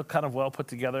come in that look kind of well put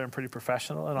together and pretty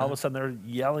professional, and all of a sudden they're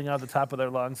yelling out the top of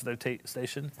their lungs at their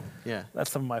station. Yeah.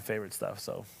 That's some of my favorite stuff.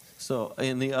 So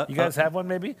in the You guys have one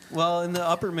maybe? well, in the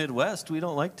upper Midwest, we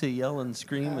don't like to yell and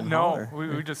scream and No, holler.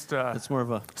 we just It's more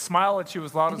of a smile at you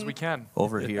as loud as we can.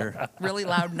 over here. Really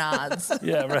loud nods.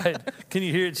 Yeah, right. Can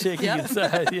you hear it shaking Yep.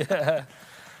 inside? Yeah.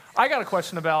 I got a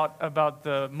question about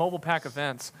the mobile pack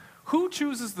events. Who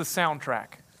chooses the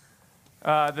soundtrack?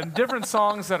 The different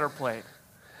songs that are played.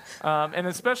 And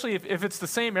especially if it's the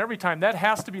same every time, that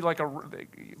has to be like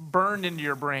burned into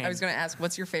your brain. I was going to ask,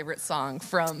 what's your favorite song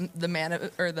from the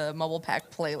the Mobile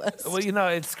Pack playlist? Well,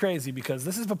 it's crazy because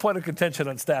this is a point of contention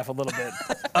on staff a little bit.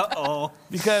 Uh-oh.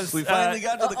 Because We finally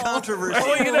got to the controversy.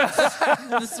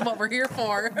 This is what we're here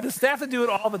for. the staff that do it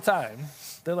all the time,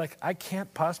 they're like, I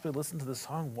can't possibly listen to this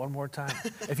song one more time.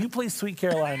 If you play Sweet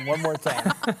Caroline one more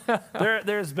time,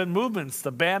 there's been movements to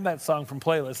ban that song from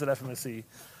playlists at FMSC.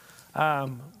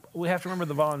 We have to remember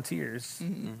the volunteers,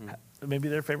 maybe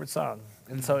their favorite song.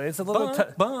 And so it's a little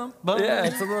Bum. yeah,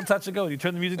 it's a little touch and go. You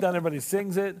turn the music down, everybody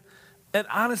sings it. And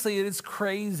honestly, it is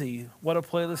crazy what a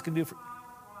playlist can do for.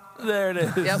 There it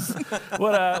is. Yep.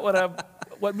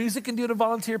 What music can do to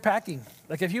volunteer packing.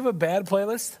 Like if you have a bad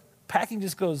playlist, packing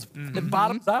just goes, it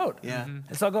bottoms out. Yeah.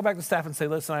 And so I'll go back to staff and say,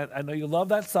 listen, I know you love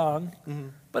that song,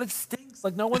 but it stinks.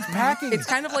 Like no one's packing. It's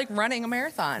kind of like running a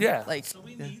marathon. Yeah. Like,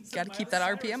 got to keep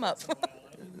that RPM up.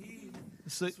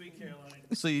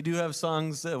 So you do have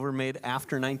songs that were made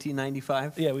after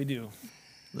 1995? Yeah, we do.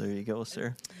 There you go,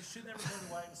 sir. You should never go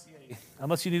to YMCA.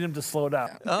 Unless you need them to slow down.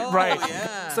 Oh, Right.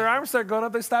 yeah. So their arms start going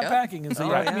up, they stop Yep. packing. And so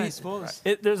you Oh, have to yeah, be- I suppose.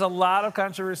 There's a lot of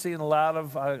controversy and a lot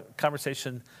of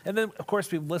conversation. And then, of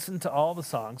course, we've listened to all the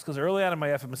songs because early on in my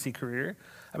FMC career,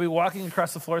 I'd be walking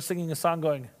across the floor singing a song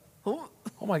going, oh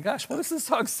my gosh, what is this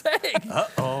song saying?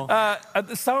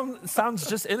 The song sounds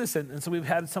just innocent. And so we've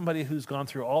had somebody who's gone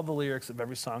through all the lyrics of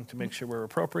every song to make sure we're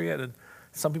appropriate. And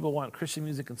some people want Christian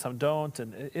music and some don't.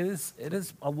 And it is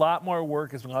a lot more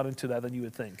work has gone into that than you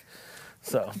would think.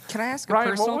 So Can I ask a Ryan,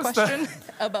 what personal was the- question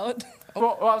about?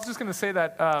 Well, I was just going to say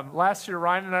that last year,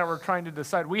 Ryan and I were trying to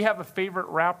decide. We have a favorite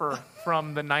rapper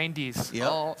from the 90s. Yep.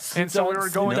 Oh, And so we were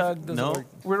going, No.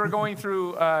 we were going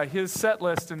through his set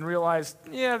list and realized,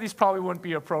 these probably wouldn't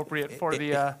be appropriate for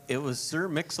the It was Sir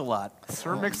Mix-a-Lot.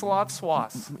 Sir Mix-a-Lot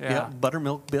Swass. Yeah.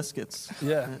 Buttermilk biscuits.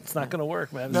 yeah, it's not going to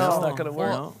work, man. No. It's just not going to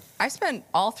work. No. I spent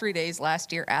all 3 days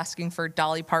last year asking for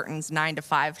Dolly Parton's 9 to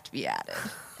 5 to be added,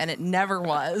 and it never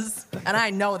was. And I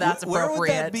know that's Where would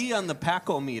appropriate. that be on the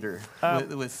Paco-meter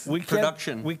with We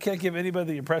production? we can't give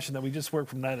anybody the impression that we just work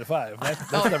from 9 to 5.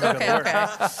 That's Oh, never going to okay,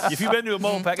 work. okay. If you've been to a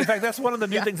mobile pack, in fact, that's one of the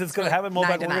new things that's going to happen in mobile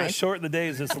 9 pack. to We're going 9. to shorten the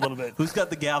days just a little bit. Who's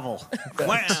got the gavel?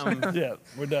 Wham! Yeah,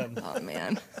 we're done. Oh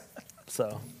man.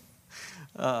 So,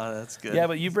 That's good. yeah,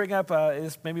 but you bring up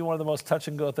it's maybe one of the most touch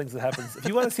and go things that happens. If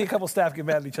you want to see a couple staff get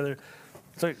mad at each other,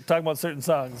 start talking about certain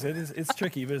songs. It's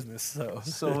tricky business.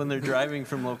 So when they're driving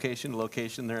from location to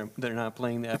location, they're not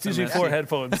playing the It's usually FMSC. 4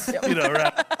 headphones,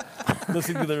 around,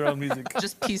 listening to their own music.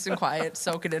 Just peace and quiet,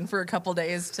 soak it in for a couple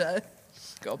days to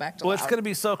go back to Well, it's loud. going to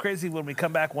be so crazy when we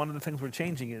come back. One of the things we're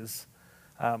changing is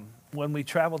when we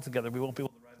travel together, we won't be able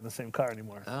to ride in the same car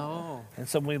anymore. Oh. And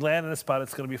so when we land in a spot,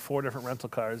 it's going to be 4 different rental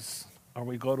cars. Or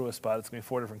we go to a spot, it's going to be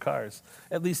 4 different cars.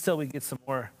 At least till we get some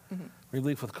more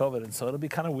relief with COVID. And so it'll be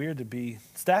kind of weird to be,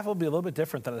 staff will be a little bit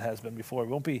different than it has been before.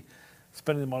 We won't be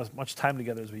spending as much time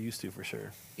together as we used to, for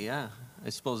sure. Yeah, I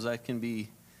suppose that can be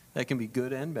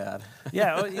good and bad.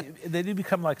 Yeah, well, they do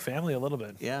become like family a little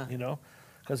bit. Yeah.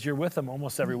 Because you're with them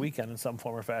almost every weekend in some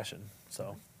form or fashion.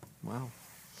 So. Wow.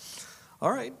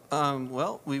 All right.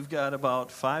 Well, we've got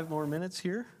about 5 more minutes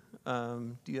here.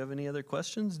 Do you have any other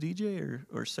questions, DJ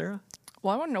or Sarah?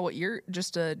 Well, I want to know what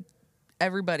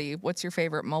everybody, what's your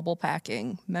favorite mobile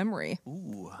packing memory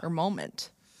or moment?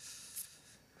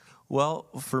 Well,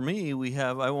 for me, we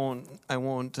have. I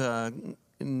won't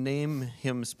name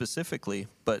him specifically,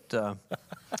 but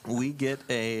we get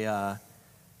we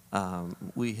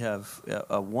have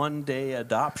a 1-day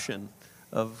adoption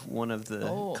of one of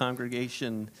the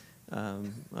congregation.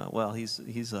 Well,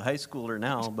 he's a high schooler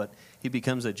now, but he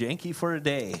becomes a Janky for a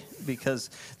day because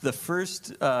the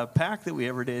first pack that we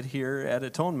ever did here at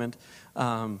Atonement,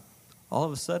 all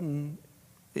of a sudden,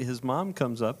 his mom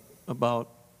comes up about,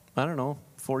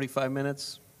 45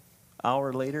 minutes,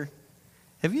 hour later.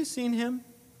 Have you seen him?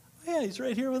 Oh, yeah, he's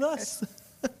right here with us.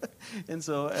 And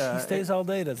so He stays all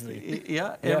day, doesn't he?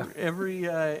 Yeah, Yeah. every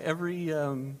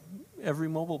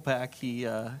mobile pack he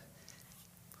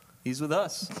he's with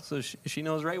us. So she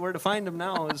knows right where to find him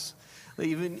now. Is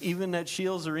even at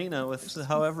Shields Arena with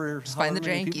however find the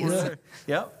many people Jankies. are there.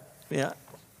 Yep.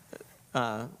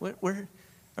 Yeah. Where?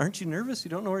 Aren't you nervous? You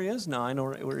don't know where he is? No, I know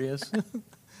right where he is.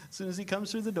 As soon as he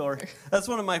comes through the door. That's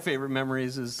one of my favorite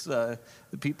memories is the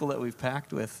people that we've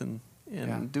packed with and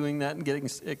doing that and getting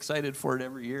excited for it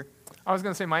every year. I was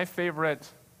going to say my favorite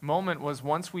moment was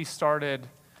once we started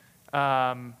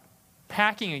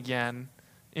packing again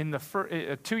in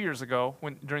the 2 years ago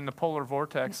during the polar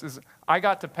vortex. Is I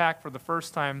got to pack for the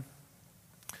first time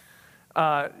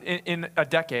in a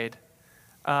decade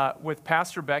with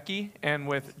Pastor Becky and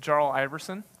with Jarl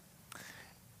Iverson.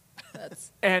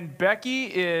 And Becky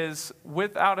is,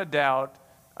 without a doubt,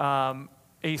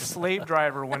 a slave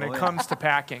driver when it comes to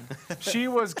packing. She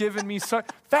was giving me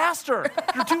faster,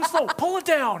 you're too slow, pull it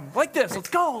down, like this, let's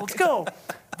go.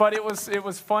 But it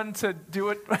was fun to do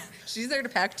it. She's there to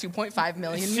pack 2.5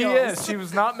 million She meals. is. She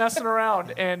was not messing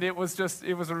around, and it was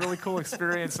a really cool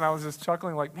experience, and I was just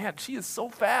chuckling like, man, she is so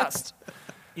fast.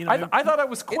 You know, I thought I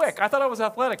was quick. I thought I was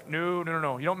athletic.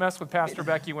 No. You don't mess with Pastor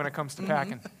Becky when it comes to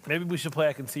packing. maybe we should play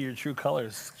I Can See Your True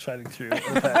Colors shining through.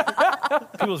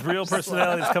 People's real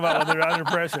personalities come out when they're under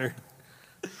pressure.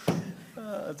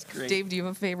 That's great. Dave, do you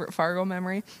have a favorite Fargo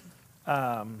memory?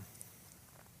 Wow.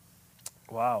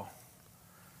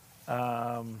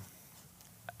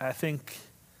 I think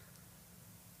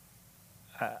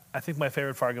my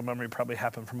favorite Fargo memory probably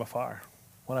happened from afar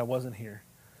when I wasn't here.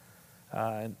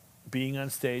 And being on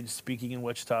stage, speaking in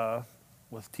Wichita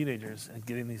with teenagers and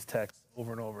getting these texts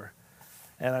over and over.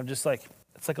 And I'm just like,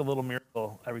 it's like a little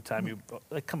miracle every time you,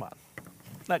 like, come on.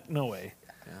 Like, no way.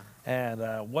 Yeah.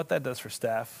 And what that does for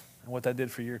staff and what that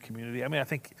did for your community. I mean, I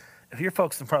think if your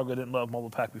folks in Fargo didn't love Mobile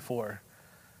Pack before,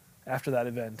 after that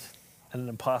event and an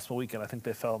impossible weekend, I think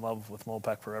they fell in love with Mobile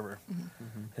Pack forever.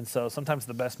 Mm-hmm. And so sometimes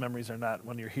the best memories are not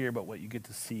when you're here, but what you get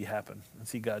to see happen and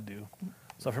see God do.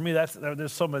 So for me,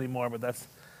 there's so many more, but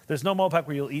there's no Mobile Pack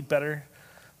where you'll eat better.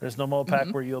 There's no Mobile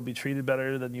Pack where you'll be treated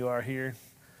better than you are here.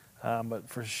 But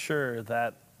for sure,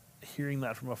 that hearing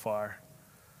that from afar,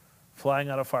 flying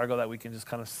out of Fargo that weekend, just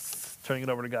kind of turning it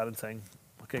over to God and saying,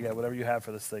 okay, God, whatever you have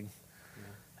for this thing.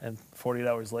 Yeah. And 48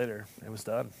 hours later, it was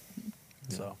done.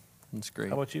 Yeah. So that's great.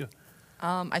 How about you?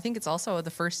 I think it's also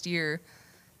the first year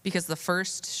because the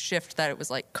first shift that it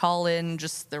was like call in,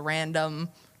 just the random,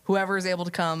 whoever is able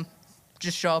to come,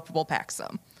 just show up, we'll pack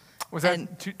some. Was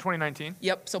that 2019?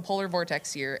 Yep, so Polar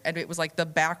Vortex year, and it was like the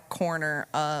back corner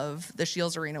of the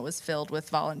Shields Arena was filled with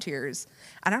volunteers.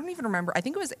 And I don't even remember, I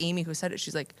think it was Amy who said it.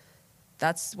 She's like,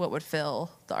 that's what would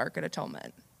fill the Ark at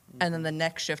Atonement. And then the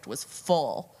next shift was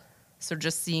full. So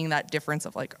just seeing that difference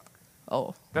of like,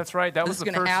 oh. That's right. That this was is the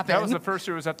gonna first. happen. That was the first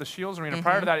year. It was at the Shields Arena.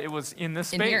 Prior to that, it was in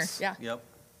this In here, space. yeah. Yep.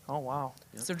 Oh wow.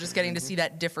 So just getting to see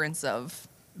that difference of,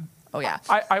 oh yeah.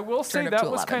 I will say Turned up that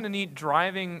to was 11. kind of neat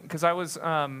driving because I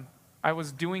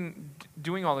was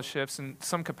doing all the shifts in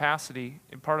some capacity,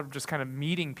 and part of just kind of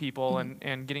meeting people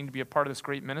and getting to be a part of this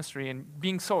great ministry and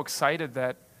being so excited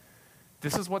that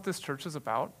this is what this church is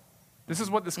about. This is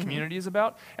what this community is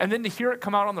about. And then to hear it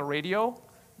come out on the radio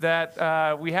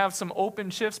that we have some open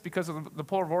shifts because of the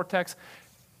Polar Vortex,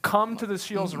 come to the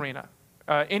Shields Arena.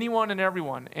 Anyone and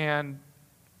everyone. And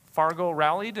Fargo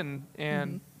rallied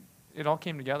and it all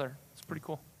came together. It's pretty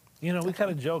cool. You know, we kind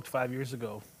of joked 5 years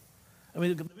ago. I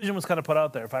mean, the vision was kind of put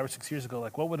out there 5 or 6 years ago,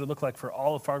 like what would it look like for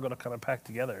all of Fargo to kind of pack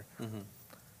together?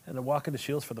 And to walk into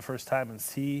Shields for the first time and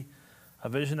see a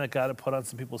vision that God had put on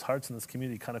some people's hearts in this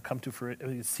community kind of come to fruition. I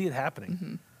mean, you see it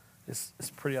happening. It's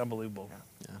pretty unbelievable.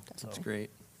 Yeah, that's great.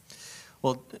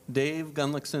 Well, Dave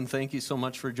Gunlickson, thank you so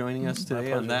much for joining us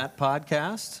today on that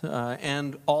podcast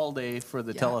and all day for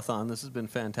the telethon. This has been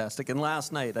fantastic. And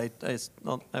last night, I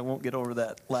won't get over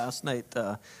that. Last night,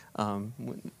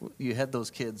 you had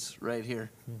those kids right here.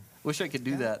 Wish I could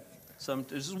do that.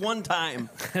 Just one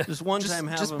time. Just one time.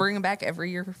 Just bring them back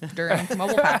every year during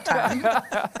Mobile Pack time.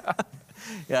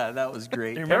 Yeah, that was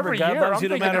great. Remember, Every God year, loves I'm you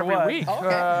no thinking matter every what. week.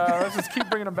 Okay. Let's just keep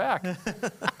bringing them back.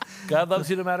 God loves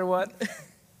you no matter what.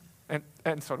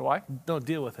 And so do I. Don't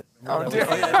deal with it. Oh,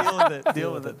 yeah, deal with it.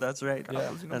 Deal with it. That's right. No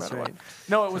That's matter right. what.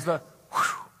 No, it was the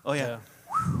Oh, yeah.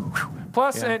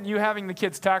 plus Yeah. and you having the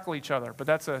kids tackle each other. But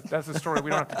that's a story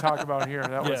we don't have to talk about here.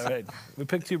 That was Yeah, right. We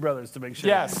picked 2 brothers to make sure.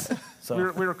 yes. So.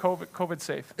 We were COVID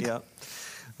safe. Yeah.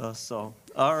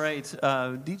 All right.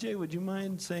 DJ, would you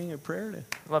mind saying a prayer to?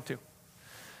 Love to.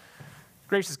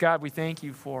 Gracious God, we thank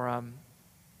you for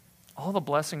all the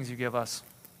blessings you give us.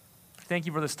 Thank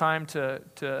you for this time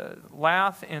to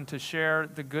laugh and to share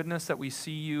the goodness that we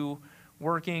see you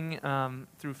working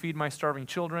through Feed My Starving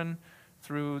Children,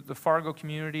 through the Fargo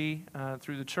community,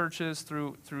 through the churches,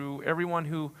 through everyone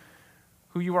who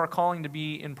you are calling to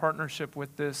be in partnership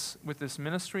with this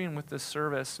ministry and with this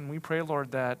service. And we pray,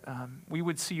 Lord, that we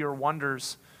would see your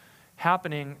wonders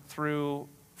happening through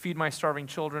Feed My Starving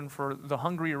Children for the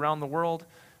hungry around the world,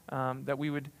 that we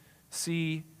would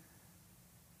see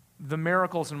the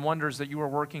miracles and wonders that you are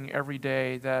working every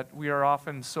day, that we are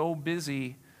often so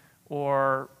busy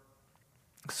or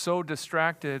so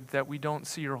distracted that we don't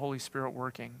see your Holy Spirit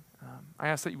working. I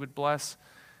ask that you would bless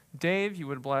Dave, you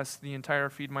would bless the entire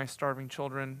Feed My Starving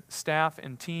Children staff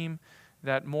and team,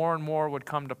 that more and more would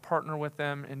come to partner with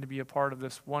them and to be a part of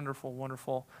this wonderful,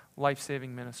 wonderful,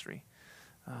 life-saving ministry.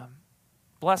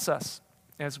 Bless us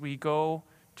as we go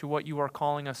to what you are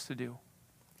calling us to do.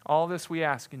 All this we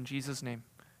ask in Jesus' name.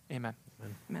 Amen.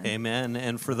 Amen. Amen.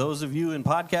 And for those of you in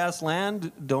podcast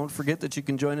land, don't forget that you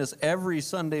can join us every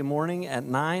Sunday morning at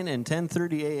 9 and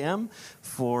 10:30 a.m.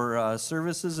 for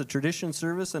services, a tradition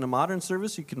service and a modern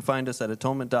service. You can find us at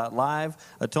atonement.live,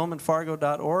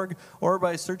 atonementfargo.org, or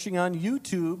by searching on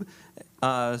YouTube,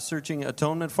 searching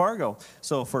Atonement Fargo.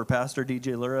 So for Pastor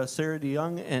DJ Lura, Sarah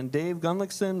DeYoung, and Dave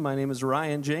Gunlickson, my name is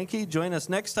Ryan Janke. Join us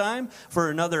next time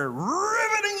for another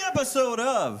riveting episode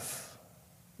of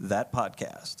That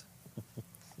Podcast.